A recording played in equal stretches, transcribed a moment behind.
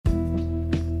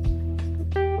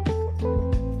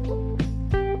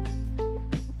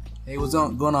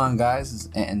going on, guys? It's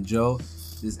Ant and Joe.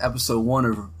 This is episode 1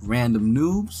 of Random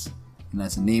Noobs, and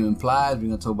as the name implies, we're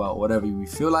gonna talk about whatever we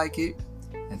feel like it.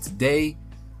 And today,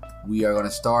 we are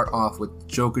gonna start off with the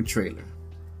Joker trailer.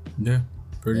 Yeah,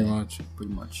 pretty much.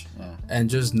 Yeah. And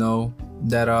just know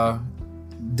that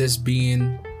this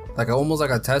being like almost like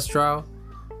a test trial,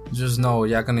 just know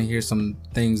y'all gonna hear some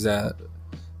things that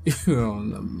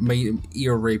may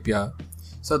ear rape y'all.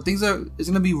 So it's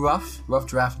gonna be rough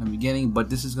draft in the beginning, but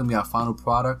this is gonna be our final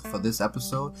product for this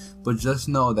episode. But just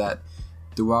know that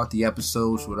throughout the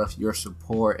episodes, with your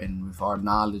support and with our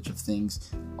knowledge of things,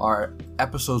 our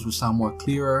episodes will sound more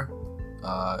clearer.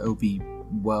 It'll be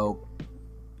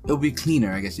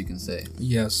cleaner, I guess you can say.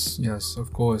 Yes,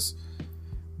 of course.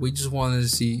 We just wanted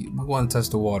to we want to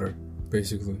test the water,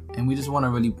 basically. And we just want to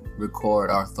really record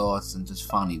our thoughts and just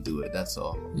finally do it. That's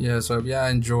all. Yeah, so if y'all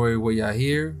enjoy what y'all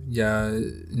hear,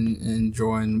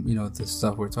 enjoying, the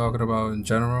stuff we're talking about in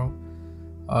general,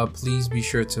 please be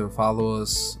sure to follow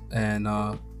us and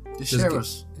just share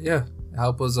us. Yeah,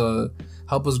 help us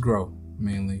grow,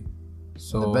 mainly.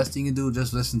 So the best thing you do,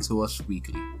 just listen to us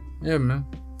weekly. Yeah, man.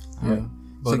 Yeah. Right.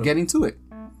 So getting to it.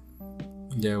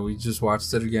 Yeah, we just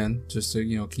watched it again, just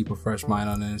to keep a fresh mind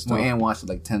on it and stuff. Well, Ann watched it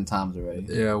like 10 times already.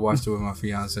 Yeah, I watched it with my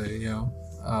fiance.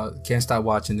 Can't stop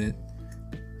watching it.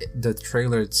 The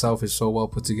trailer itself is so well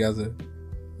put together.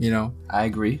 I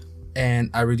agree, and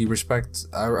I really respect.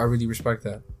 I really respect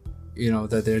that.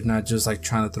 That they're not just like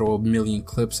trying to throw a million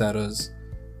clips at us.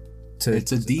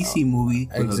 It's a DC movie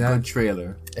with a good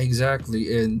trailer.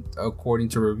 Exactly, and according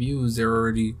to reviews, they're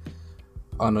already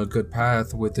on a good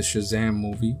path with the Shazam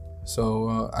movie.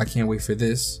 So I can't wait for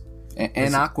this.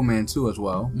 And Aquaman too as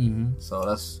well. Mm-hmm. So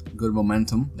that's good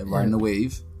momentum. They're riding the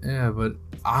wave. Yeah, but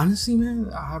honestly, man,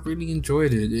 I really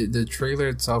enjoyed it. The trailer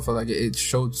itself, it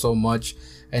showed so much,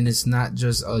 and it's not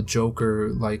just a Joker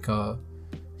like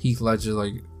Heath Ledger,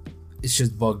 like it's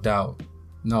just bugged out.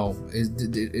 No,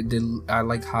 I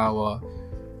like how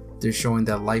they're showing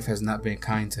that life has not been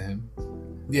kind to him.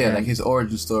 Yeah, like his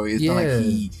origin story. It's not like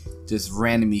he just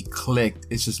randomly clicked.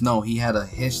 It's just he had a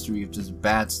history of just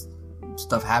bad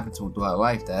stuff happened to him throughout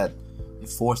life that it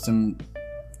forced him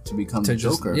to become the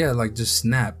Joker. Just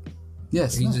snap.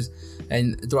 Yes,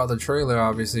 and throughout the trailer,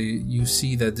 obviously, you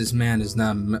see that this man is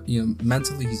not,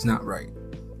 mentally he's not right.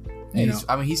 He's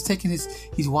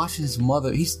watching his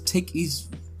mother. He's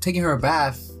taking her a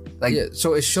bath.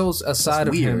 So it shows a side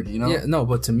of weird, him. Yeah, no,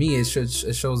 but to me, it shows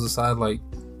a side like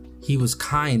he was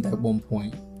kind at one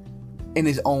point. In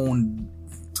his own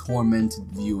tormented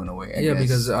view, in a way. I guess.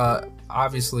 Because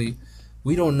obviously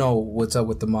we don't know what's up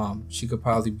with the mom. She could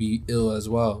probably be ill as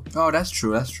well. Oh, that's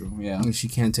true. Yeah, and she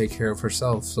can't take care of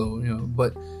herself. So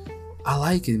but I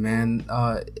like it, man.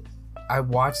 I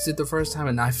watched it the first time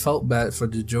and I felt bad for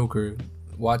the Joker.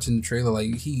 Watching the trailer,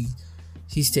 like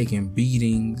he's taking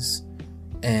beatings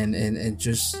and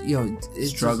just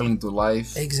struggling through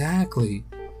life. Exactly.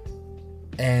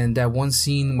 And that one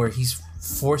scene where he's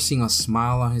forcing a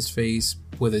smile on his face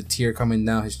with a tear coming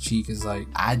down his cheek is like,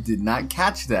 I did not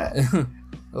catch that.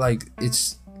 Like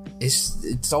it's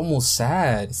almost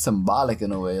sad. It's symbolic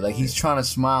in a way. Like he's trying to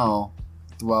smile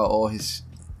throughout all his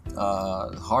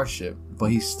hardship,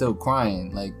 but he's still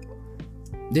crying. Like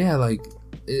I don't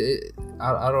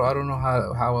know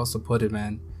how else to put it,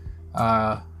 man.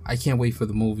 I can't wait for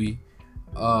the movie.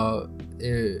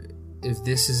 If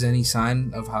this is any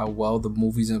sign of how well the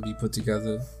movie's gonna be put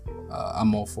together,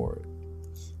 I'm all for it.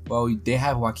 Well, they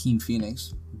have Joaquin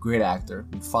Phoenix, great actor.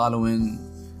 I've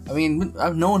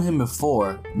known him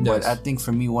before, but I think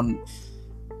for me,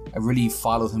 I really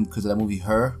followed him because of that movie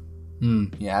Her.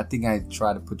 Yeah, I think I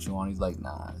tried to put you on. He's like,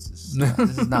 nah, this is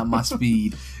not my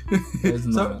speed.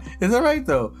 It's alright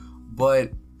though,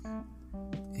 but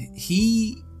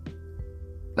he.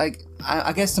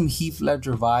 I guess some Heath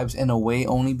Ledger vibes in a way,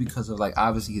 only because of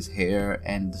obviously his hair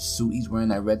and the suit he's wearing,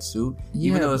 that red suit.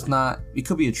 Even though it's not, it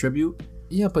could be a tribute.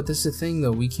 Yeah, but that's the thing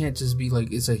though. We can't just be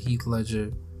like it's a Heath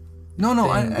Ledger.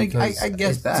 No, I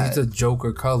guess that it's a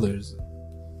Joker colors.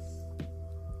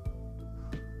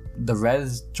 The red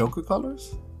is Joker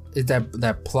colors. Is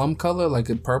that plum color, like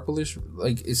a purplish,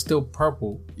 like it's still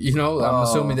purple. I'm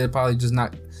assuming they're probably just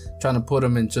not trying to put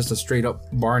him in just a straight up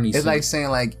Barney suit. It's like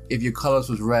saying if your colors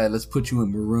was red, let's put you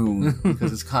in maroon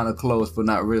because it's kind of close, but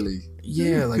not really.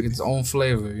 Yeah, like its own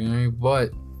flavor,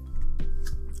 But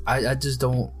I just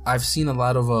don't. I've seen a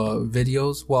lot of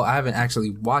videos. Well, I haven't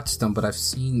actually watched them, but I've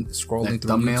seen scrolling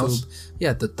through thumbnails? YouTube.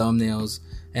 Yeah, the thumbnails.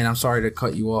 And I'm sorry to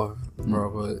cut you off, bro,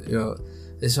 but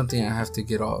it's something I have to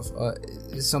get off.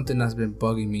 It's something that's been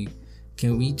bugging me.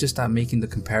 Can we just stop making the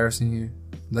comparison here?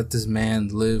 let this man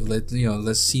live.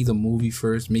 Let's see the movie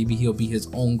first. Maybe he'll be his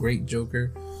own great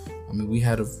Joker. I mean, we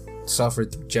had to suffer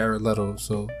through Jared Leto,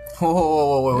 so.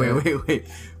 Wait.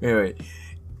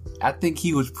 I think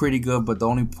he was pretty good, but the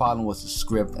only problem was the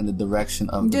script and the direction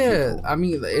of the people. I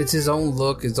mean, it's his own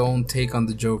look, his own take on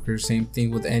the Joker. Same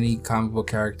thing with any comic book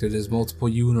character. There's multiple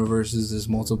universes, there's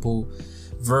multiple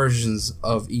versions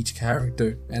of each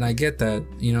character, and I get that,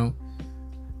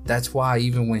 That's why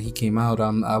even when he came out,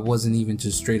 I wasn't even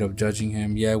just straight up judging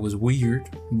him. Yeah, it was weird,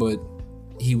 but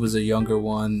he was a younger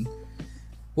one.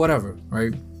 Whatever,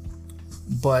 right?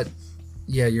 But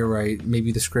yeah, you're right.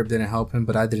 Maybe the script didn't help him,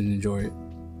 but I didn't enjoy it.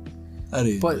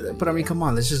 But I mean, come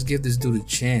on, let's just give this dude a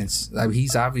chance. Like,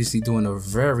 he's obviously doing a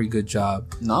very good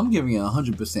job. No, I'm giving it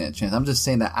 100% chance. I'm just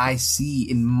saying that I see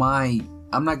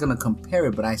I'm not gonna compare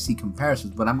it, but I see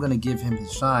comparisons. But I'm gonna give him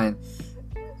his shine.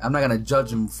 I'm not gonna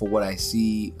judge him for what I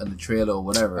see in the trailer or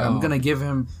whatever. I'm gonna give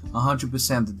him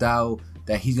 100% the doubt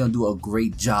that he's gonna do a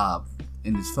great job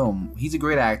in this film. He's a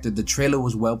great actor. The trailer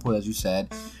was well put, as you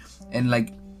said, and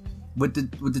like. With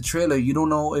the trailer, you don't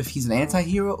know if he's an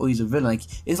anti-hero or he's a villain. Like,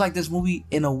 it's like this movie,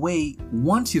 in a way,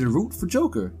 wants you to root for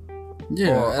Joker.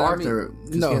 Yeah, or Arthur,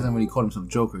 because he hasn't really called himself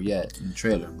Joker yet in the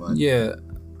trailer. But yeah,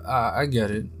 I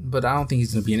get it, but I don't think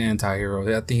he's gonna be an anti-hero.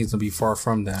 I think he's gonna be far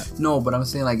from that. No, but I'm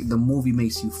saying, like, the movie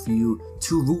makes you feel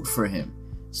to root for him,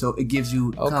 so it gives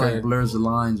you kind of like blurs the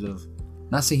lines of,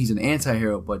 not saying he's an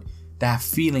anti-hero, but that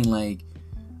feeling like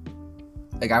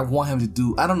I want him to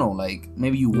do, I don't know, like,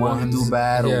 maybe you want him to do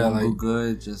bad or want him to do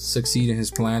good, just succeed in his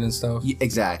plan and stuff. Yeah,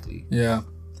 exactly. Yeah,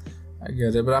 I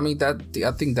get it, but I mean,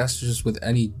 I think that's just with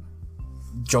any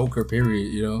Joker,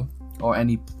 period, or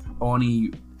any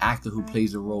actor who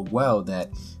plays the role well,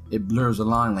 that it blurs the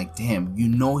line. Like, damn,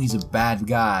 he's a bad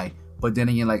guy, but then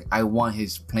again, like, I want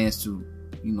his plans to,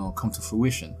 come to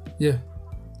fruition. Yeah,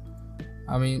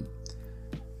 I mean,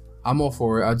 I'm all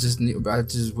for it. I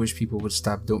just wish people would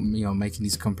stop doing, making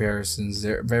these comparisons.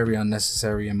 They're very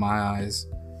unnecessary in my eyes.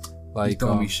 Like,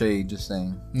 don't be shade, just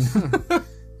saying.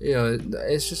 Yeah,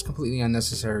 it's just completely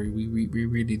unnecessary. We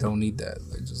really don't need that.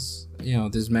 Like, just,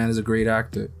 this man is a great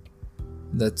actor.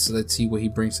 Let's see what he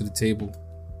brings to the table.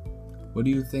 What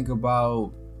do you think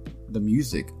about the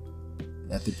music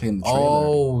that they play in the trailer?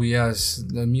 Oh yes,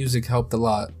 the music helped a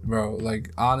lot, bro. Like,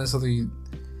 honestly.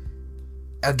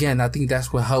 Again, I think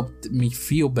that's what helped me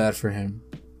feel bad for him.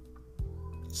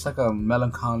 It's like a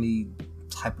melancholy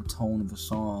type of tone of a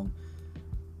song.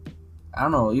 I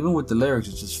don't know, even with the lyrics,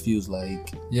 it just feels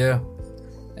like... Yeah.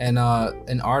 And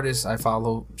an artist I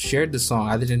follow shared the song.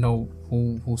 I didn't know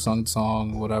who sung the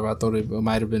song, whatever. I thought it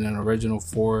might have been an original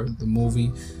for the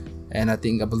movie. And I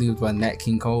believe it was by Nat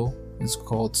King Cole. It's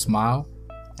called Smile.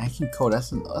 Nat King Cole,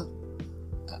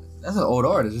 that's an old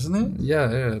artist, isn't it?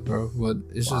 Yeah, bro. But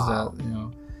it's just that,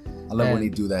 I love when they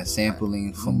do that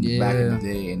sampling from back in the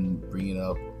day and bring it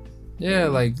up. Yeah,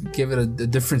 like, give it a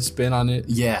different spin on it.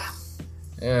 Yeah.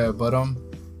 Yeah, but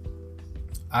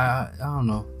I don't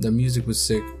know. The music was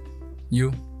sick.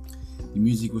 You? The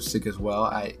music was sick as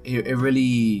well. It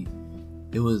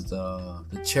was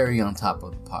the cherry on top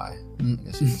of the pie, I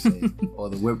guess you could say, or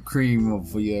the whipped cream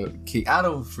for your cake. I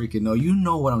don't freaking know. You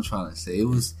know what I'm trying to say. It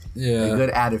was a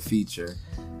good added feature.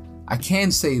 I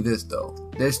can say this though.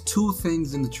 There's two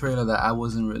things in the trailer that I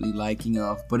wasn't really liking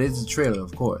of, but it's a trailer,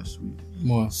 of course.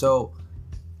 More. So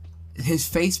his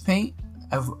face paint,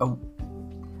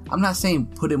 I'm not saying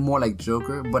put it more like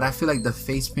Joker, but I feel like the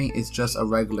face paint is just a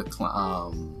regular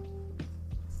clown.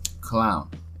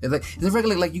 It's a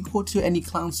regular, like, you go to any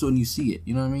clown store and you see it.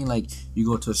 You know what I mean? Like, you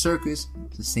go to a circus,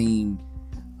 it's the same.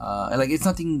 Like, it's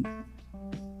nothing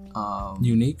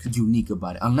unique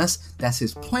about it, unless that's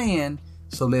his plan.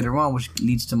 So later on, which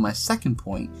leads to my second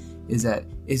point, is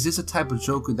this a type of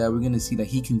Joker that we're gonna see that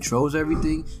he controls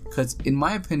everything? Because in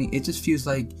my opinion, it just feels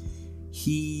like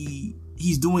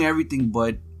he's doing everything,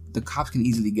 but the cops can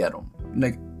easily get him.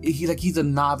 Like, he's a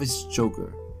novice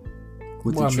Joker.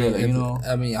 With the trailer,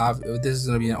 this is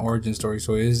gonna be an origin story,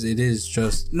 so it is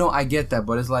just. No, I get that,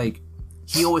 but it's like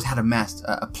he always had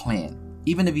a plan.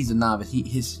 Even if he's a novice,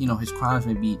 his crimes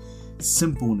may be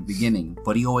simple in the beginning,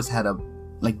 but he always had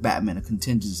like Batman, a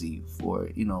contingency for,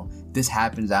 this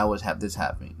happens, I always have this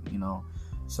happening,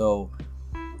 So,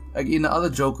 like, in the other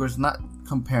Jokers, not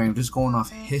comparing, just going off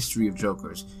history of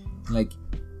Jokers, like,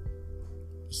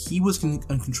 he was in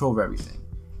control of everything.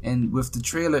 And with the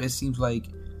trailer, it seems like,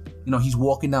 he's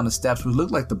walking down the steps, which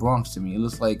looked like the Bronx to me. It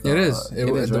looks like... It is.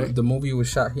 Right? The movie was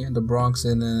shot here in the Bronx,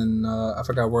 and then I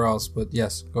forgot where else, but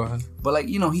yes, go ahead. But, like,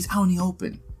 he's out in the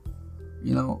open.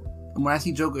 When I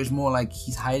see Joker, it's more like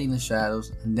he's hiding in the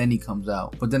shadows, and then he comes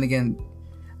out. But then again,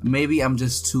 maybe I'm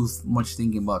just too much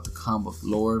thinking about the comic book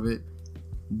lore of it,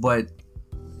 but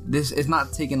this is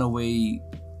not taking away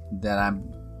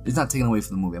it's not taking away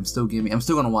from the movie. I'm still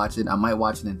gonna watch it. I might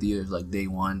watch it in theaters like day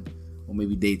 1 or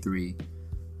maybe day 3.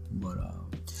 But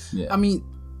yeah. I mean,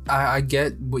 I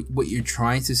get what you're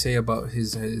trying to say about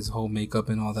his whole makeup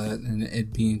and all that, and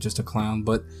it being just a clown.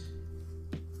 But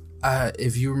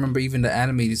if you remember, even the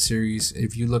animated series,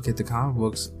 if you look at the comic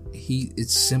books,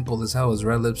 it's simple as hell. It's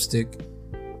red lipstick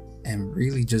and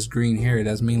really just green hair.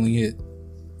 That's mainly it.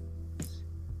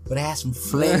 But it has some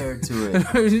flair to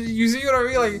it. You see what I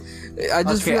mean? Like, I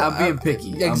just feel I'm being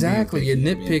picky. Exactly, you're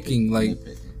nitpicking. Like,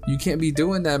 you can't be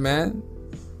doing that, man.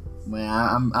 Man,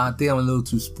 I think I'm a little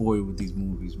too spoiled with these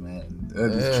movies, man.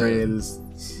 These trailers.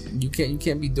 You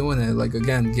can't be doing that. Like,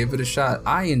 again, give it a shot.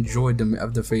 I enjoyed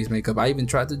the face makeup. I even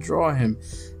tried to draw him,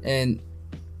 and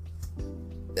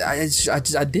I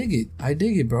dig it. I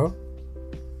dig it, bro.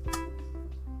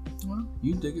 Well,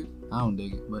 you dig it. I don't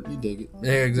dig it, but you dig it.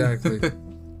 Yeah, exactly.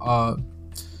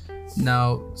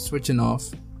 Now switching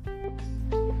off.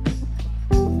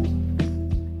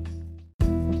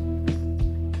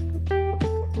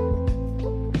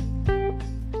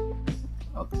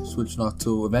 Okay, switching off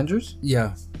to Avengers.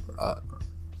 Yeah.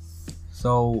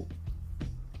 So,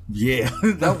 yeah.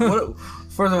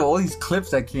 First of all these clips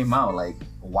that came out, like,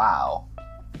 wow.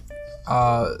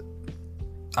 I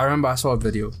remember I saw a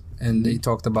video and they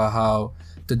talked about how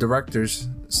the directors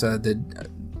said that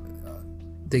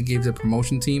they gave the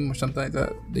promotion team or something like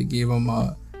that. They gave them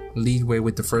a leadway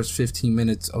with the first 15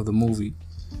 minutes of the movie,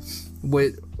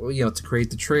 to create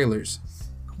the trailers.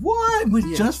 What?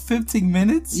 With just 15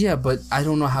 minutes? Yeah, but I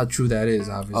don't know how true that is.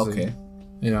 Obviously,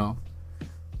 okay.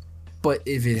 But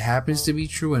if it happens to be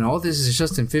true and all this is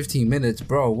just in 15 minutes,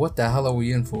 bro, what the hell are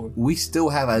we in for? We still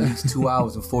have at least 2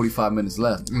 hours and 45 minutes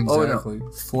left. Exactly. Oh,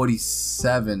 no.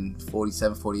 47,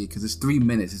 48, because it's 3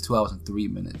 minutes. It's 2 hours and 3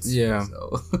 minutes. Yeah.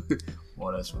 So,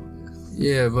 well, that's fine.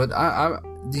 Yeah, but I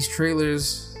these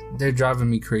trailers, they're driving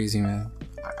me crazy, man.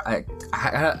 I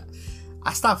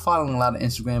stopped following a lot of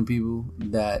Instagram people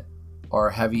that are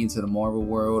heavy into the Marvel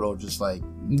world or just like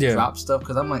drop stuff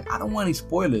because I'm like, I don't want any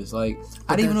spoilers. Like,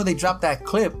 I didn't even know they dropped that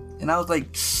clip, and I was like,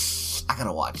 I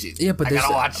gotta watch it. Yeah, but I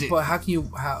gotta watch it. But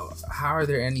how are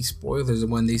there any spoilers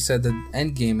when they said that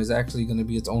Endgame is actually going to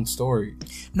be its own story?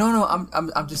 No,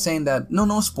 I'm just saying that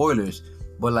no spoilers,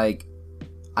 but like,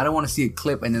 I don't want to see a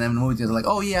clip and then in the movie there's like,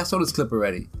 oh yeah, I saw this clip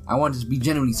already. I want to just be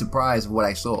genuinely surprised with what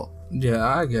I saw. Yeah,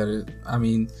 I get it. I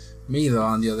mean, me though,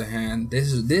 on the other hand,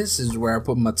 this is where I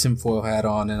put my tinfoil hat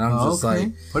on, and I'm just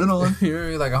like, put it on.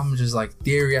 Like, I'm just like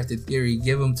theory after theory.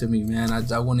 Give them to me, man.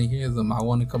 I want to hear them. I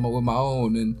want to come up with my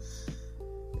own, and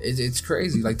it's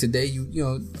crazy. Like today,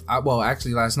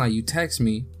 actually last night you text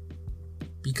me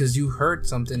because you heard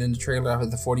something in the trailer after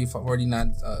the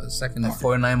 49 second mark.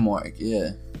 49 mark,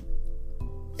 yeah.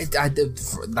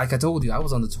 Like I told you, I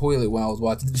was on the toilet when I was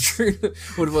watching the trailer.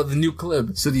 What about the new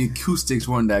clip? So the acoustics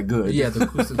weren't that good. Yeah, the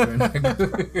acoustics weren't that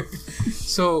good.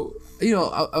 So,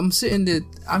 I'm sitting there,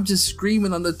 I'm just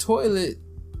screaming on the toilet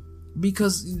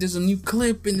because there's a new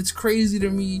clip and it's crazy to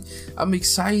me. I'm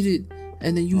excited.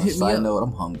 And then you hit me up. I know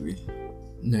I'm hungry.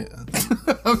 Yeah.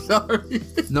 I'm sorry.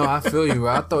 No, I feel you.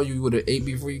 I thought you would have ate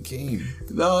before you came.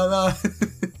 No.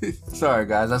 Sorry,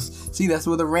 guys. That's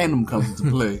where the random comes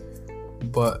into play.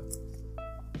 But,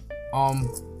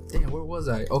 damn, where was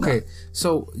I? Okay,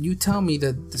 so you tell me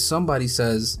that somebody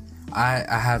says I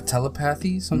have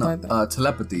telepathy, something like that?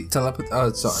 Telepathy.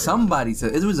 Sorry. Somebody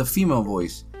said, it was a female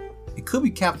voice. It could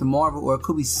be Captain Marvel or it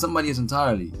could be somebody else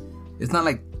entirely. It's not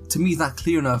like, to me, it's not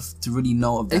clear enough to really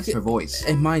know if that's her voice.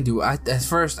 And mind you, at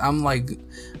first, I'm like,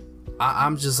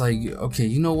 I'm just like, okay,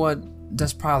 you know what?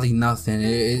 That's probably nothing.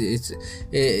 It's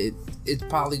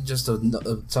probably just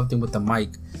something with the mic.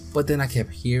 But then I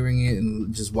kept hearing it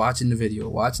and just watching the video,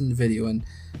 and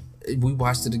we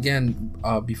watched it again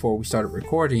before we started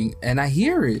recording, and I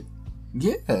hear it.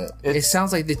 Yeah, it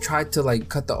sounds like they tried to like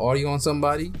cut the audio on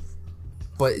somebody,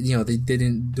 but they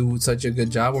didn't do such a good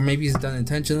job, or maybe it's done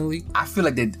intentionally. I feel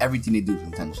like everything they do is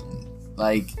intentionally.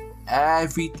 Like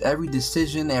every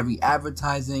decision, every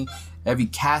advertising, every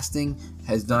casting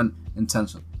has done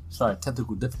intentionally. Sorry,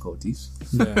 technical difficulties.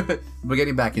 Yeah. But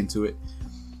getting back into it.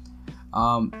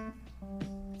 I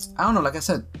don't know, like I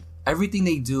said, everything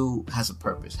they do has a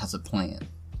purpose, has a plan.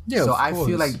 Yeah. So I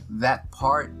feel like that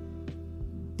part,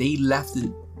 they left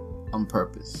it on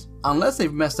purpose. Unless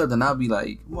they've messed up, then I'll be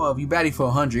like, well, if you batting for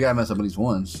 100, you gotta mess up at least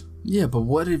once. Yeah, but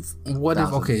what if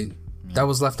okay, that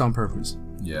was left on purpose.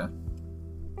 Yeah.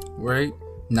 Right?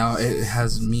 Now it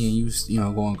has me and you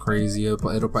know, going crazy.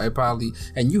 It'll probably,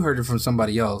 and you heard it from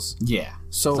somebody else. Yeah.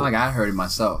 So it's not like I heard it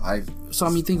myself. So I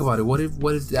mean, think about it. What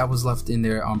if that was left in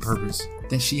there on purpose?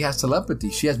 Then she has telepathy.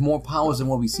 She has more powers than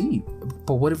what we see.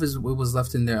 But what if it was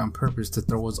left in there on purpose to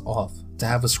throw us off, to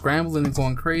have us scrambling and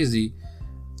going crazy,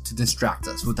 to distract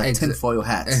us with like tinfoil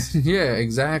hats? Yeah,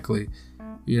 exactly.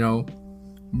 You know.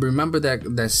 Remember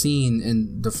that scene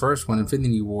in the first one,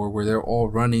 Infinity War, where they're all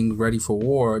running ready for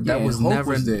war. That was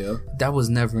never that was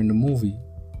never in the movie.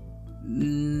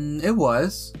 It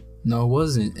was. No, it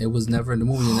wasn't. It was never in the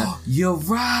movie. You're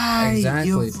right. Exactly.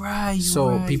 You're right.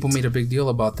 So people made a big deal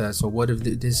about that. So what if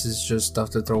this is just stuff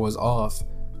to throw us off?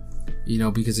 You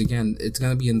know, because again, it's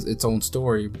gonna be in its own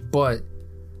story. But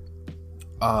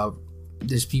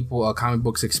there's people, comic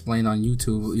books explain on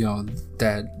YouTube, you know,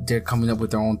 that they're coming up with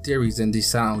their own theories and they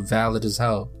sound valid as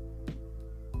hell.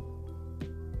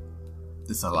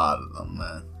 There's a lot of them,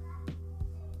 man.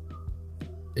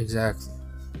 Exactly.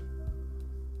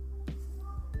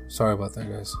 Sorry about that,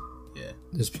 guys. Yeah.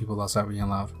 There's people outside being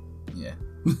loud. Yeah.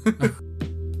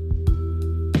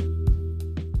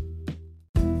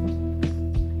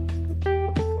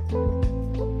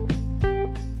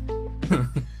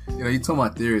 You know, you told my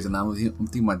theories, and I'm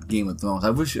thinking about Game of Thrones. I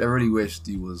really wished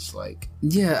he was like,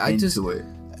 into it.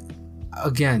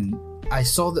 Again, I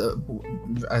saw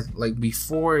like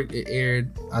before it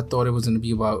aired, I thought it was going to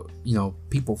be about, you know,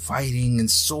 people fighting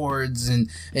and swords and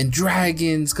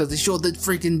dragons, because they showed the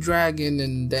freaking dragon,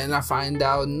 and then I find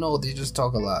out no, they just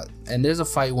talk a lot, and there's a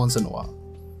fight once in a while.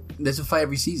 There's a fight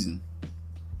every season.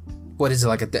 What is it,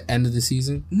 like at the end of the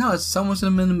season? No, it's some of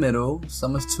them in the middle,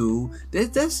 some is two.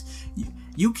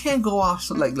 You can't go off.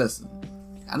 So, like, listen,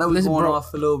 I know we're going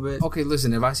off a little bit. Okay,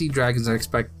 listen, if I see dragons, I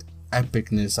expect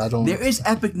epicness. I don't. There is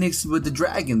epicness with the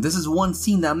dragon. This is one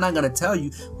scene that I'm not gonna tell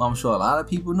you, but I'm sure a lot of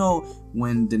people know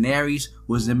when Daenerys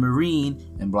was in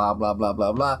Meereen and blah blah blah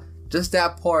blah blah. Just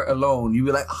that part alone, you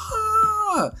be like,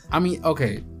 ah. I mean,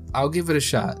 okay, I'll give it a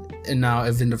shot. And now,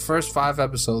 if in the first 5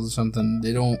 episodes or something,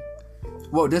 they don't.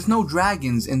 Well, there's no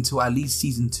dragons until at least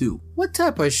season 2. What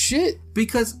type of shit?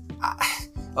 Because,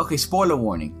 okay, spoiler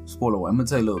warning. Spoiler warning. I'm gonna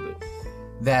tell you a little bit.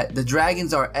 That the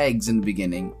dragons are eggs in the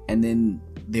beginning, and then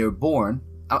they were born.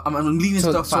 I'm leaving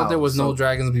stuff out. So there was no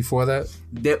dragons before that?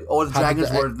 All the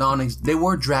dragons were they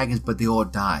were dragons, but they all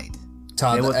died.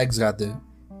 The eggs got there.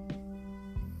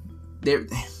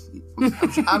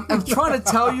 I'm trying to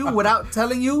tell you without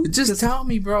telling you. Just tell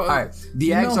me, bro. Alright,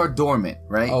 the eggs are dormant,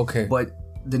 right? Okay. But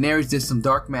Daenerys did some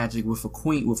dark magic with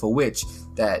a witch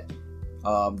that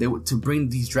to bring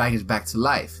these dragons back to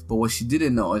life. But what she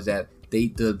didn't know is that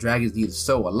the dragons need a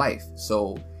soul, a life.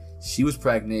 So she was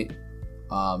pregnant.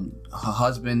 Her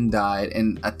husband died,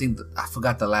 and I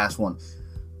forgot the last one.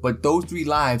 But those 3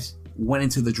 lives went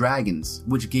into the dragons,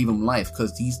 which gave them life,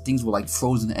 because these things were like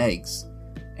frozen eggs,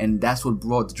 and that's what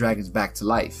brought the dragons back to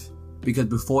life. Because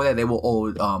before that, they were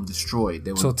all destroyed.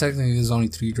 So technically, there's only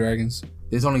 3 dragons.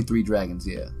 There's only 3 dragons,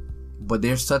 yeah. But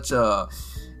there's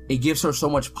it gives her so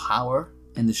much power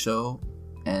in the show,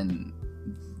 and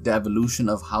the evolution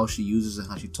of how she uses it,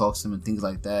 how she talks to them, and things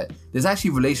like that. There's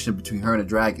actually a relationship between her and the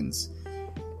dragons.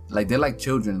 Like, they're like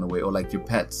children in a way, or like your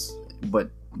pets, but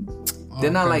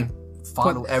they're not like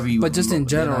fondle every. But just in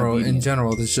general,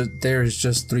 there's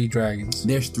just 3 dragons.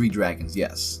 There's 3 dragons,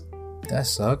 yes. That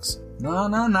sucks. No,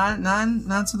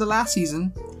 not to the last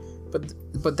season.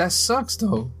 But that sucks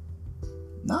though.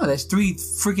 No, there's 3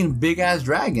 freaking big ass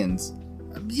dragons.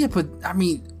 Yeah, but I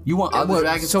mean, you want other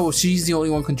dragons? So she's the only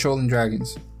one controlling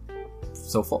dragons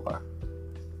so far.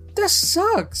 That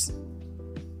sucks.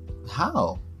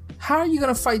 How? How are you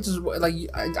gonna fight just like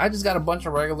I just got a bunch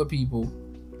of regular people?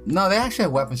 No, they actually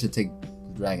have weapons to take the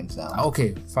dragons down.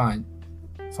 Okay, fine.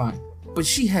 But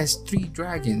she has 3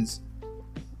 dragons.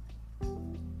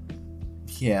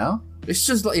 Yeah. It's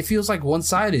just like, it feels like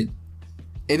one-sided.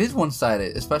 It is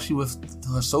one-sided, especially with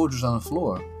her soldiers on the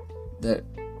floor. They're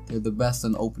the best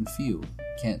in open field.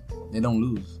 They don't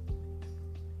lose.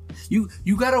 You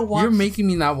gotta watch. You're making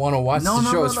me not want to watch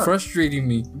the show. It's frustrating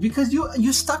me because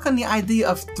you're stuck on the idea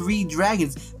of 3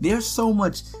 dragons. There's so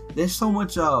much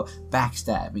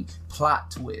backstabbing,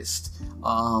 plot twist,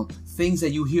 things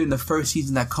that you hear in the first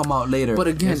season that come out later. But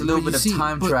again, there's a little bit of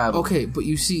time travel. Okay, but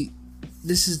you see,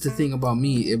 this is the thing about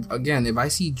me. If I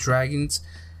see dragons,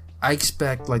 I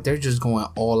expect like they're just going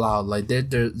all out. Like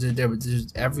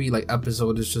there's every like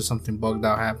episode is just something bugged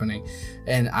out happening,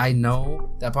 and I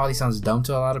know that probably sounds dumb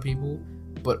to a lot of people,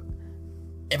 but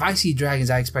if I see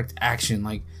dragons, I expect action.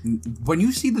 Like when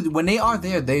you see when they are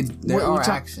there, there are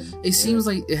action. It seems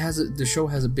like the show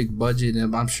has a big budget,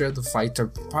 and I'm sure the fights are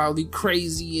probably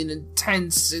crazy and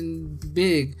intense and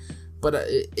big. But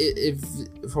if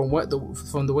from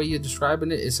the way you're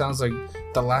describing it, it sounds like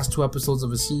the last 2 episodes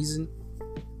of a season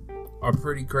are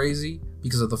pretty crazy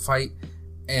because of the fight,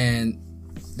 and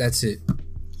that's it.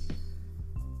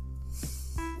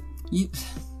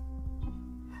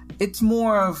 It's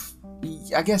more of,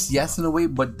 I guess, yes in a way,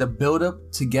 but the build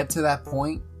up to get to that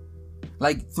point,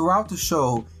 like throughout the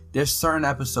show, there's certain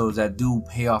episodes that do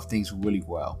pay off things really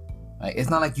well. Right? It's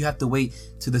not like you have to wait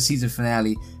to the season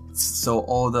finale so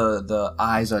all the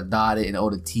I's are dotted and all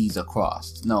the T's are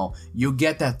crossed. No, you'll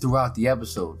get that throughout the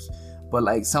episodes. But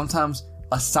like sometimes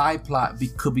a side plot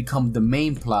could become the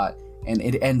main plot, and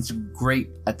it ends great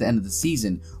at the end of the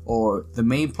season. Or the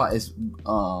main plot is,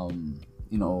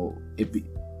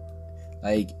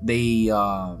 like they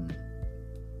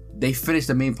finish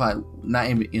the main plot not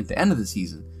at the end of the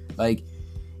season. Like,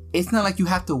 it's not like you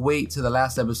have to wait to the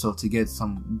last episode to get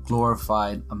some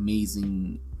glorified,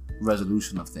 amazing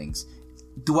resolution of things.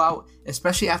 Throughout,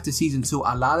 especially after season 2,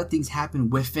 a lot of things happen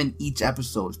within each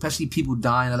episode. Especially people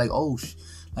dying. They're like, oh,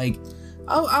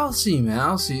 I'll see, man.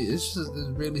 I'll see. It's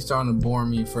really starting to bore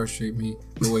me and frustrate me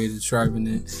the way you're describing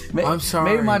it. I'm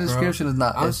sorry. Maybe my description is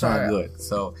not good.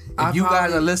 So if you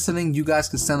guys are listening, you guys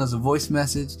can send us a voice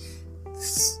message,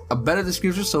 a better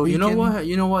description. So you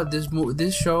know what?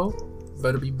 This show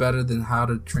better be better than How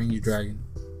to Train Your Dragon.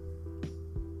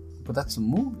 But that's a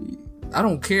movie. I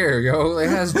don't care, yo. It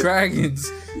has dragons.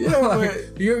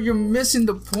 You're missing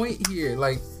the point here,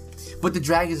 like. But the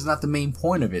dragons is not the main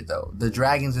point of it, though. The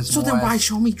dragons is so. Then why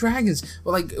show me dragons?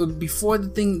 Well, like before the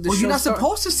thing. You're not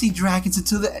supposed to see dragons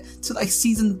until like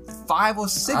season 5 or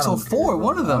 6 or 4.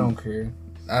 One of them.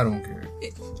 I don't care.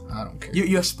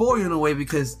 You're spoiled in a way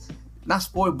because, not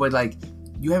spoiled, but like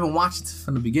you haven't watched it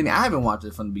from the beginning. I haven't watched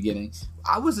it from the beginning.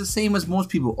 I was the same as most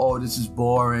people. Oh, this is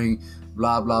boring.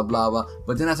 Blah blah blah blah.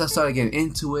 But then as I started getting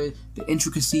into it, the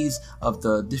intricacies of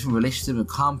the different relationships and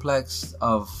complex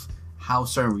of how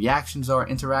certain reactions are,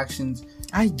 interactions.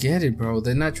 I get it, bro.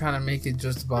 They're not trying to make it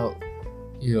just about,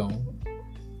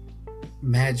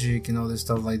 magic and all this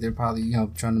stuff. Like, they're probably,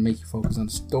 trying to make you focus on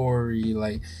the story,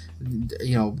 like,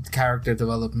 character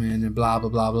development and blah, blah,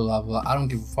 blah, blah, blah, blah. I don't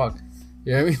give a fuck.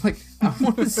 You know what I mean? Like, I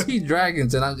want to see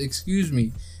dragons, and excuse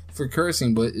me for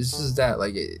cursing, but it's just that,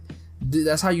 like,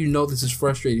 that's how you know this is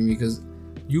frustrating me, because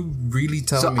you really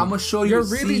telling me. So I'm going to show you You're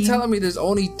really telling me there's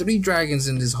only 3 dragons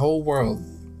in this whole world.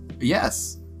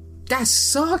 Yes. That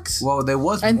sucks. Well, there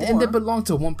was and more. And they belong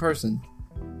to one person.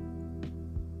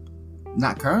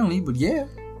 Not currently, but yeah.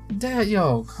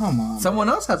 Come on. Someone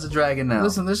else has a dragon now.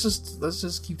 Listen, let's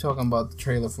just keep talking about the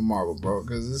trailer for Marvel, bro,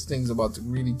 because this thing's about to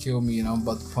really kill me, and I'm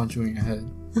about to punch you in your head.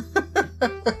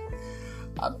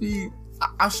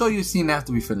 I'll show you a scene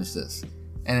after we finish this,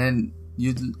 and then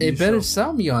you better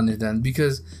sell me on it then,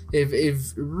 because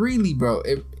if really, bro,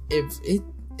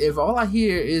 if all I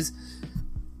hear is,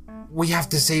 we have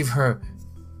to save her.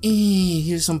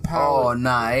 Here's some power. Oh,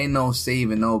 nah, ain't no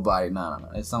saving nobody. Nah.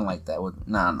 It's not like that.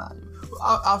 Nah.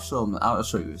 I'll show them. I'll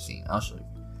show you a scene. I'll show you.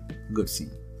 Good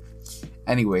scene.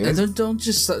 Anyway. And don't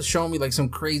just show me like some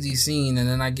crazy scene and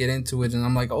then I get into it and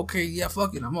I'm like, okay, yeah,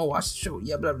 fuck it. I'm gonna watch the show.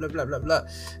 Yeah, blah, blah, blah, blah, blah.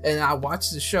 And I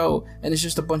watch the show and it's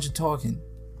just a bunch of talking.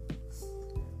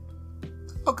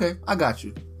 Okay, I got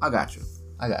you.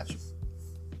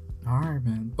 Alright,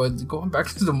 man. But going back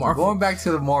to the Marvel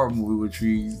movie, which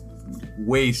we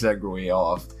way segue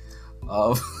off.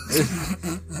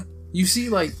 You see,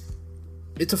 like,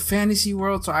 it's a fantasy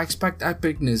world, so I expect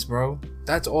epicness, bro.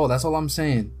 That's all I'm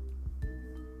saying.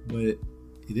 But it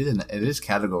is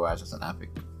categorized as an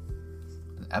epic.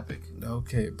 An epic.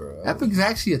 Okay, bro. Epic is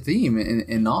actually a theme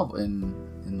in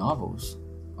novels.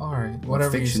 Alright,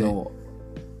 whatever fictional.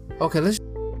 You say. Okay, let's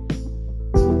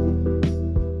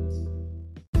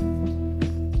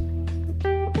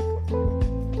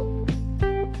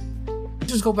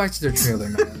just go back to their trailer,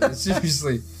 man.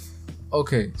 Seriously.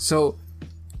 Okay, so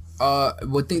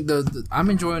I'm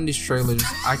enjoying these trailers.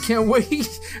 I can't wait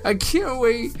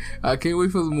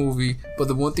for the movie. But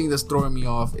the one thing that's throwing me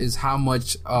off is how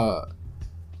much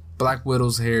Black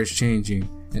Widow's hair is changing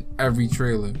in every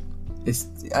trailer.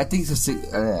 I think it's a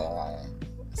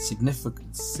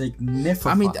significant.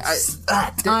 I mean,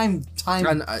 time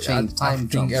change. I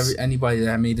think anybody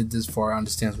that made it this far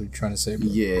understands what you're trying to say. Bro.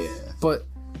 Yeah, but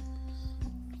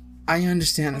I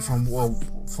understand from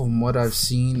what I've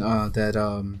seen that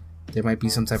there might be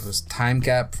some type of time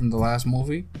gap from the last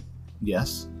movie.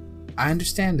 Yes, I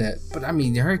understand that, but I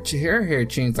mean, her hair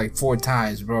changed like 4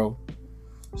 times, bro.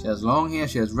 She has long hair.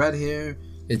 She has red hair.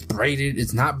 It's braided.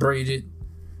 It's not braided.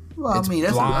 Well, it's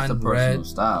that's a personal red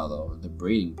style, though. The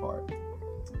braiding part.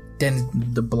 Then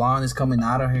the blonde is coming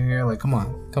out of her hair. Like, come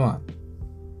on.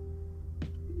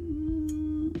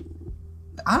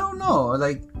 I don't know.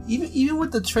 Like even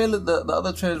with the trailer, the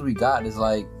other trailers we got is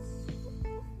like,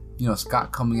 you know,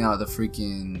 Scott coming out of the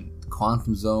freaking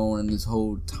Quantum Zone and this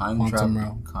whole time Quantum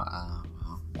travel.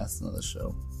 Realm. That's another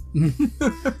show.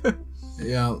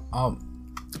 Yeah.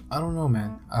 I don't know,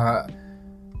 man.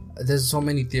 There's so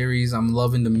many theories. I'm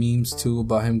loving the memes too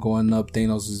about him going up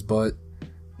Thanos' butt.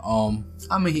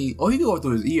 I mean, he can go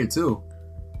through his ear too.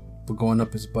 But going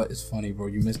up his butt is funny, bro.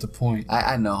 You missed the point.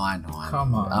 I know.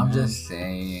 Come on, I'm man. just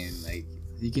saying, like,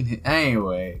 he can hit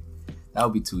anyway. That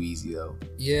would be too easy though.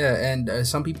 Yeah, and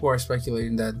some people are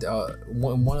speculating that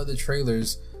one of the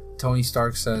trailers, Tony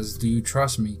Stark says, "Do you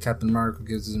trust me?" Captain America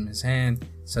gives him his hand,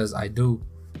 says, "I do."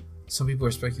 Some people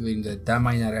are speculating that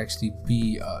might not actually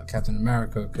be Captain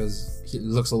America because he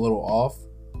looks a little off.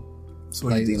 So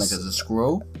what do you think, like as a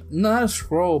scroll? Not a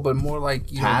scroll, but more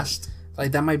like Past?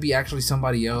 Like that might be actually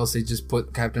somebody else. They just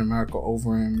put Captain America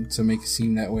over him to make it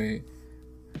seem that way.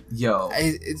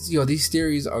 It's these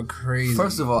theories are crazy.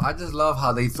 First of all, I just love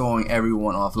how they throwing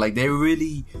everyone off. Like they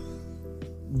really,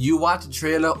 you watch the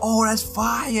trailer, oh that's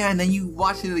fire, and then you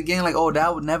watch it again, like oh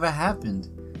that would never happened.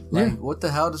 Like what the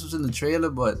hell? This was in the trailer,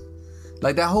 but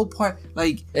like that whole part,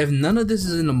 like if none of this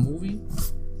is in the movie,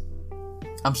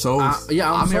 I'm sold. I'm sold.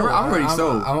 I'm already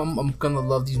sold. I'm gonna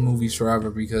love these movies forever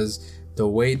because the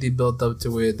way they built up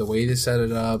to it, the way they set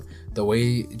it up, the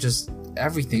way just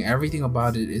everything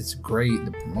about it, it's great.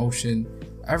 The promotion,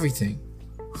 everything.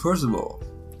 First of all,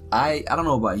 I don't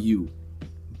know about you,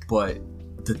 but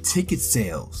the ticket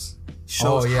sales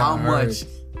shows how much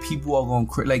people are going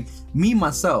crazy. Like me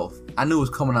myself, I knew it was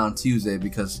coming out on Tuesday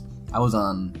because I was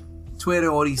on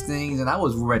Twitter, all these things, and I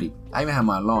was ready. I even had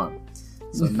my alarm.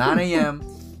 So 9 a.m.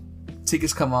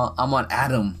 tickets come out. I'm on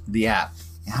Atom, the app,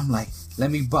 and I'm like,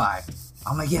 let me buy.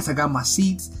 I'm like, yes, I got my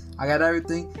seats. I got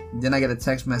everything. Then I get a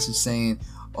text message saying,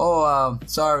 oh,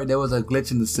 sorry, there was a glitch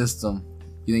in the system.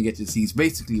 You didn't get your seats.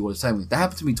 Basically, what it's telling me. That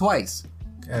happened to me twice.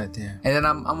 God damn. And then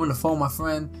I'm on the phone with my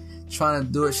friend trying to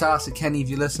do it. Shout out to Kenny if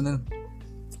you're listening.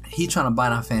 He trying to buy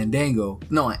it on Fandango.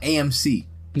 No, on AMC.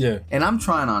 Yeah. And I'm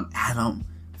trying on Atom,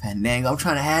 Fandango. I'm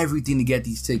trying to have everything to get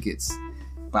these tickets.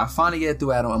 But I finally get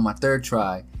through Atom on my third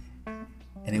try.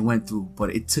 And it went through.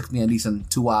 But it took me at least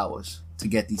 2 hours to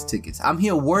get these tickets. I'm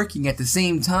here working at the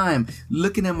same time,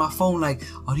 looking at my phone like,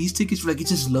 oh, these tickets, like,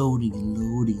 it's just loading and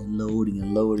loading and loading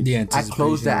and loading. Yeah, I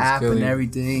closed the app and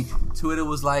everything. Twitter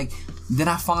was like, then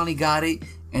I finally got it,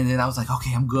 and then I was like,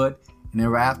 okay, I'm good. And then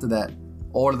right after that,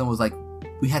 all of them was like,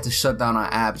 we had to shut down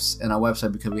our apps and our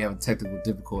website because we have technical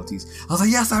difficulties. I was like,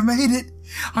 yes, I made it.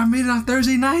 I made it on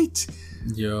Thursday night.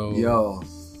 Yo.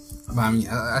 But I mean,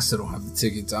 I still don't have the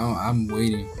tickets. I'm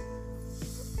waiting.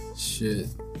 Shit.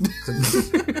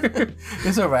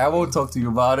 It's alright. I won't talk to you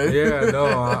about it. Yeah, no.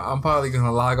 I'm probably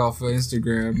gonna log off of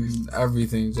Instagram and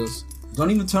everything. Just don't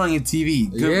even turn on your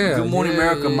TV. Good Morning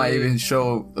America might even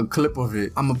show a clip of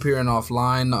it. I'm appearing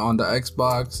offline on the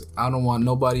Xbox. I don't want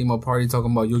nobody in my party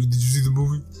talking about, yo, did you see the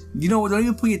movie? You know what? Don't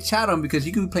even put your chat on because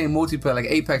you could be playing multiplayer like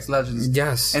Apex Legends.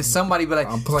 Yes. And somebody be like,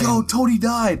 yo, Tony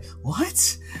died.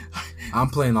 What? I'm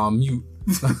playing on mute.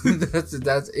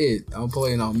 That's it. I'm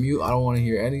playing on mute. I don't want to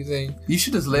hear anything. You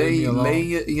should just lay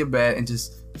in your bed and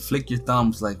just flick your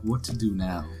thumbs like what to do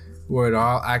now. Word,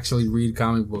 I'll actually read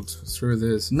comic books. Screw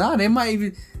this. Nah, they might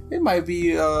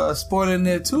be a spoiler in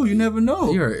there too. You never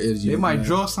know. You're an idiot. They might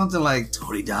draw something like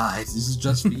Tony dies. This is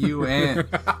just for you and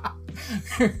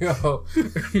yo,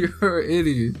 you're an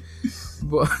idiot.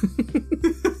 But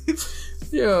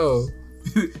yo.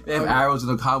 They have arrows in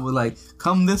the comic like,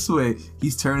 come this way.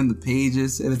 He's turning the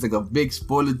pages and it's like a big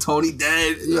spoiler. Tony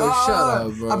dead. Yo, shut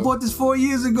up, bro. I bought this 4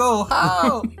 years ago.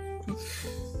 How?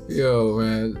 Yo,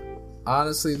 man.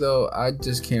 Honestly though, I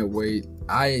just can't wait.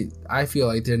 I feel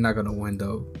like they're not gonna win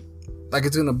though. Like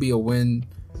it's gonna be a win.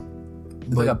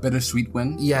 It's like a bittersweet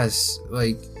win. Yes.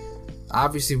 Like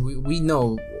obviously we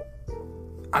know.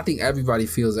 I think everybody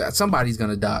feels that somebody's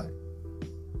gonna die.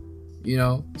 You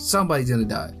know, somebody's gonna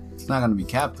die. It's not gonna be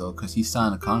Cap though, because he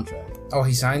signed a contract. Oh,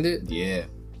 he signed it? Yeah.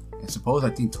 And suppose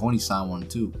I think Tony signed one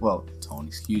too. Well, Tony,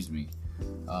 excuse me.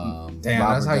 Damn,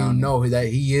 that's how you know that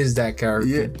he is that character.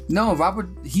 Yeah. No,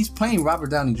 he's playing Robert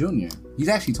Downey Jr. He's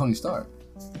actually Tony Stark.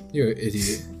 You're an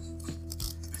idiot.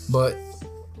 But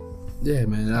yeah,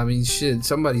 man. I mean, shit.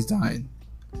 Somebody's dying.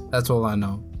 That's all I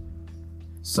know.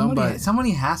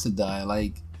 Somebody has to die.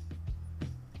 Like,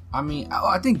 I mean,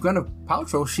 I think Gwyneth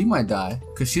Paltrow, she might die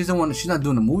because she's the one. She's not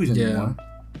doing the movies anymore.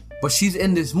 But she's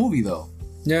in this movie though.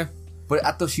 Yeah. But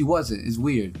I thought she wasn't. It's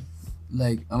weird.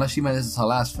 Like, unless she meant this is her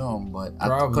last film, but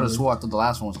Probably. I could have swore I thought the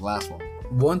last one was the last one.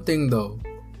 One thing though,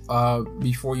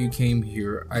 before you came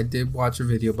here, I did watch a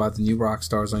video about the new rock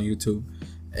stars on YouTube,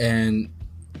 and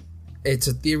it's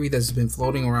a theory that's been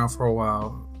floating around for a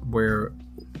while, where,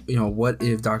 you know, what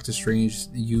if Doctor Strange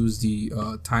used the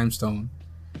Time Stone?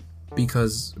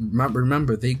 Because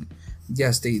remember, they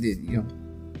you know,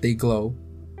 they glow,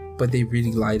 but they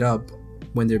really light up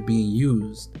when they're being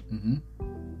used. Mm-hmm.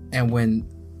 And when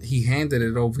he handed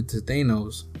it over to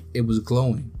Thanos, it was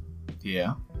glowing.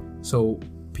 Yeah. So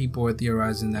people are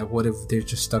theorizing that what if they're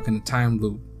just stuck in a time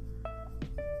loop?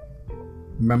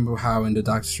 Remember how in the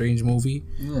Doctor Strange movie,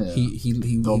 he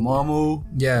Dormammu.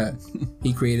 Yeah,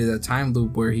 he created a time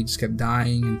loop where he just kept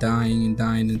dying and dying and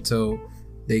dying until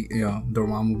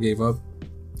Dormammu gave up.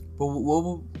 But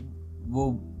what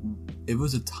if it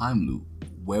was a time loop,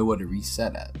 where would it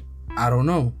reset at? I don't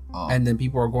know. Oh. And then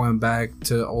people are going back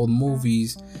to old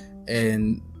movies,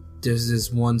 and there's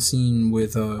this one scene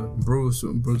with Bruce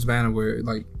Banner where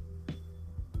like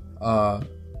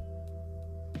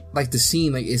the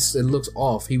scene, like it looks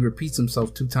off. He repeats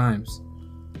himself 2 times.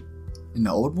 In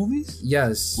the old movies?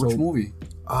 Yes. Which movie?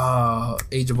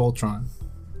 Age of Ultron.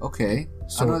 Okay.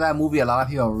 So, I know that movie, a lot of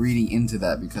people are reading into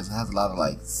that because it has a lot of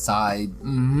like side.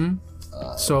 Mm-hmm.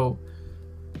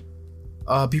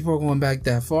 People are going back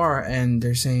that far and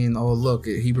they're saying, oh, look,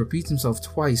 he repeats himself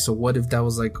twice. So what if that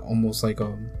was like almost like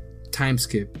a time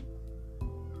skip?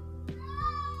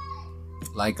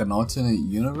 Like an alternate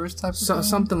universe type of thing?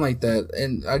 Something like that.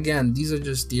 And again, these are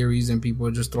just theories and people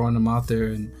are just throwing them out there.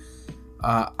 And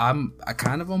I'm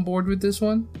kind of on board with this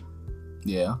one.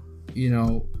 Yeah. You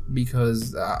know,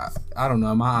 because I don't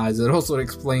know, in my eyes, it also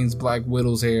explains Black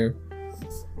Widow's hair.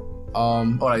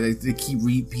 Like they keep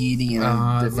repeating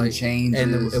and different changes.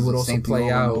 And it would also play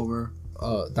out over.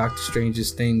 Doctor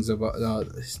Strange's things about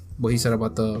what he said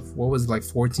about what was it, like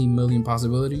 14 million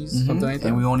possibilities? Mm-hmm. Something like that.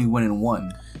 And we only went in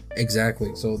one.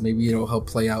 Exactly. So maybe it'll help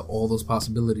play out all those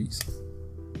possibilities.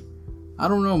 I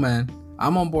don't know, man.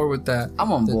 I'm on board with that.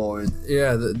 I'm on board.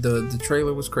 Yeah, the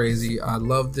trailer was crazy. I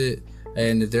loved it.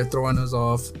 And if they're throwing us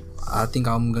off, I think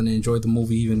I'm going to enjoy the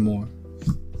movie even more.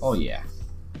 Oh, yeah.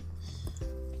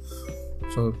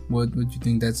 So, what you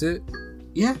think? That's it?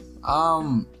 Yeah.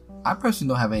 I personally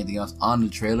don't have anything else on the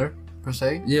trailer, per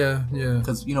se. Yeah.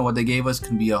 Because, you know, what they gave us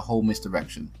can be a whole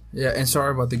misdirection. Yeah, and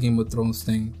sorry about the Game of Thrones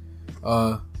thing.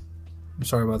 I'm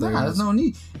sorry about that. There's no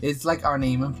need. It's like our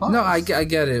name implies. No, I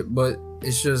get it, but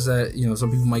it's just that, you know,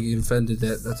 some people might get offended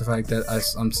that's the fact that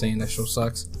I'm saying that show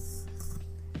sucks.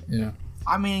 Yeah.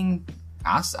 I mean,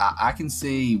 I can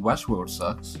say Westworld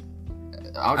sucks.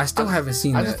 I still haven't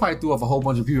seen that. I just probably threw off a whole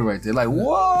bunch of people right there. Like,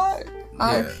 what?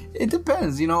 It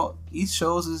depends, you know. Each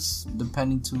shows is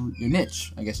depending to your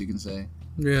niche, I guess you can say.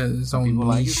 Yeah, some people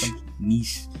like it, some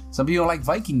niche. Some people like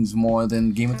Vikings more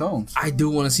than Game of Thrones. I do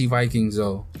want to see Vikings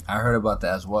though. I heard about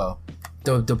that as well.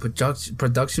 The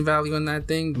production value on that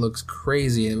thing looks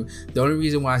crazy, and the only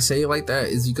reason why I say it like that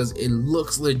is because it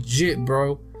looks legit,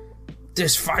 bro.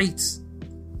 There's fights,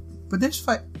 but there's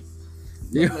fight.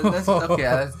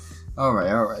 Okay. All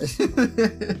right.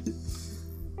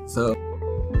 So,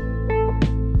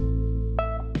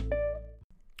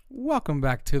 welcome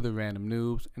back to the Random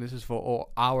Noobs, and this is for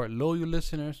all our loyal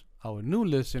listeners, our new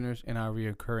listeners, and our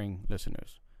reoccurring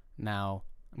listeners. Now,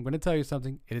 I'm going to tell you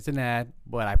something. It is an ad,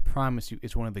 but I promise you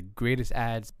it's one of the greatest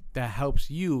ads that helps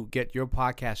you get your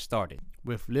podcast started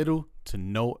with little to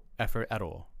no effort at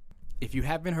all. If you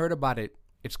haven't heard about it,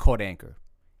 it's called Anchor.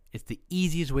 It's the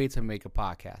easiest way to make a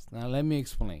podcast. Now, let me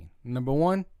explain. Number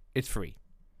one, it's free.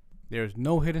 There's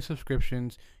no hidden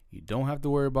subscriptions. You don't have to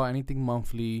worry about anything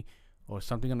monthly or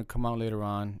something going to come out later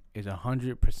on. It's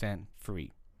 100%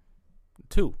 free.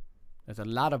 2, there's a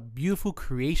lot of beautiful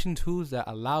creation tools that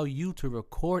allow you to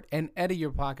record and edit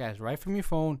your podcast right from your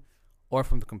phone or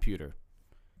from the computer.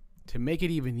 To make it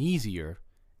even easier,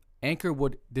 Anchor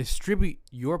would distribute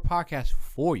your podcast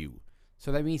for you.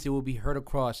 So that means it will be heard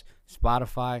across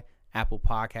Spotify, Apple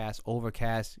Podcasts,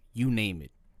 Overcast, you name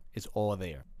it. It's all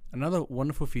there. Another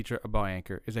wonderful feature about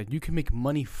Anchor is that you can make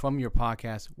money from your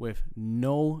podcast with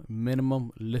no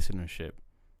minimum listenership.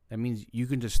 That means you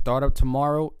can just start up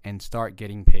tomorrow and start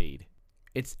getting paid.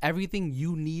 It's everything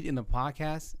you need in a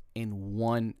podcast in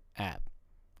one app.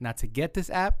 Now, to get this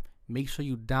app, make sure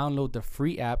you download the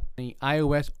free app on the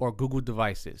iOS or Google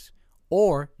devices.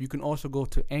 Or you can also go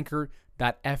to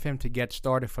anchor.fm to get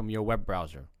started from your web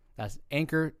browser. That's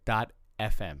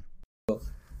anchor.fm.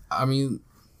 I mean,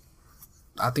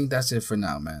 I think that's it for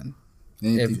now, man.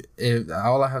 If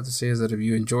all I have to say is that if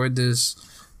you enjoyed this,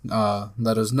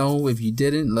 let us know. If you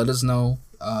didn't, let us know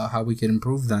how we can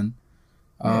improve then.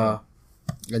 And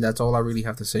that's all I really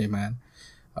have to say, man.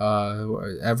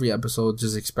 Every episode,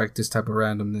 just expect this type of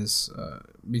randomness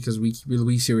because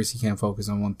we seriously can't focus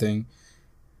on one thing.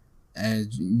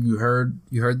 and you heard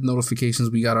the notifications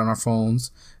we got on our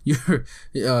phones. You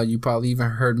probably even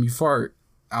heard me fart.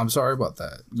 I'm sorry about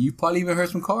that. You probably even heard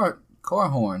some car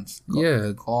horns.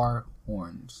 Car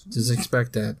horns. Just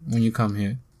expect that when you come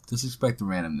here. Just expect the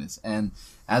randomness. And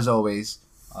as always,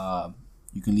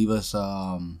 you can leave us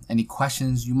any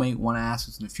questions you might want to ask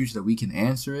us in the future that we can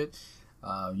answer it.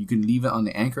 You can leave it on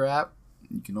the Anchor app.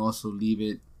 You can also leave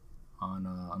it on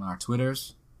our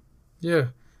Twitters. Yeah.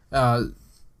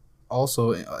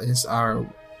 Also, it's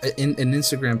an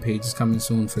Instagram page is coming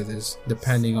soon for this,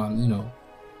 depending on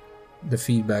the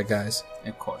feedback, guys.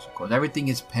 Of course. Everything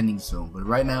is pending soon. But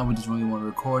right now, we just really want to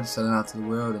record, send it out to the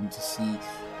world, and just see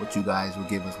what you guys will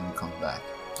give us when it comes back.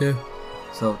 Yeah.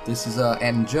 So this is Ed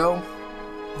and Joe.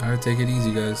 All right, take it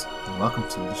easy, guys. And welcome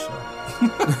to the show.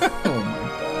 Oh my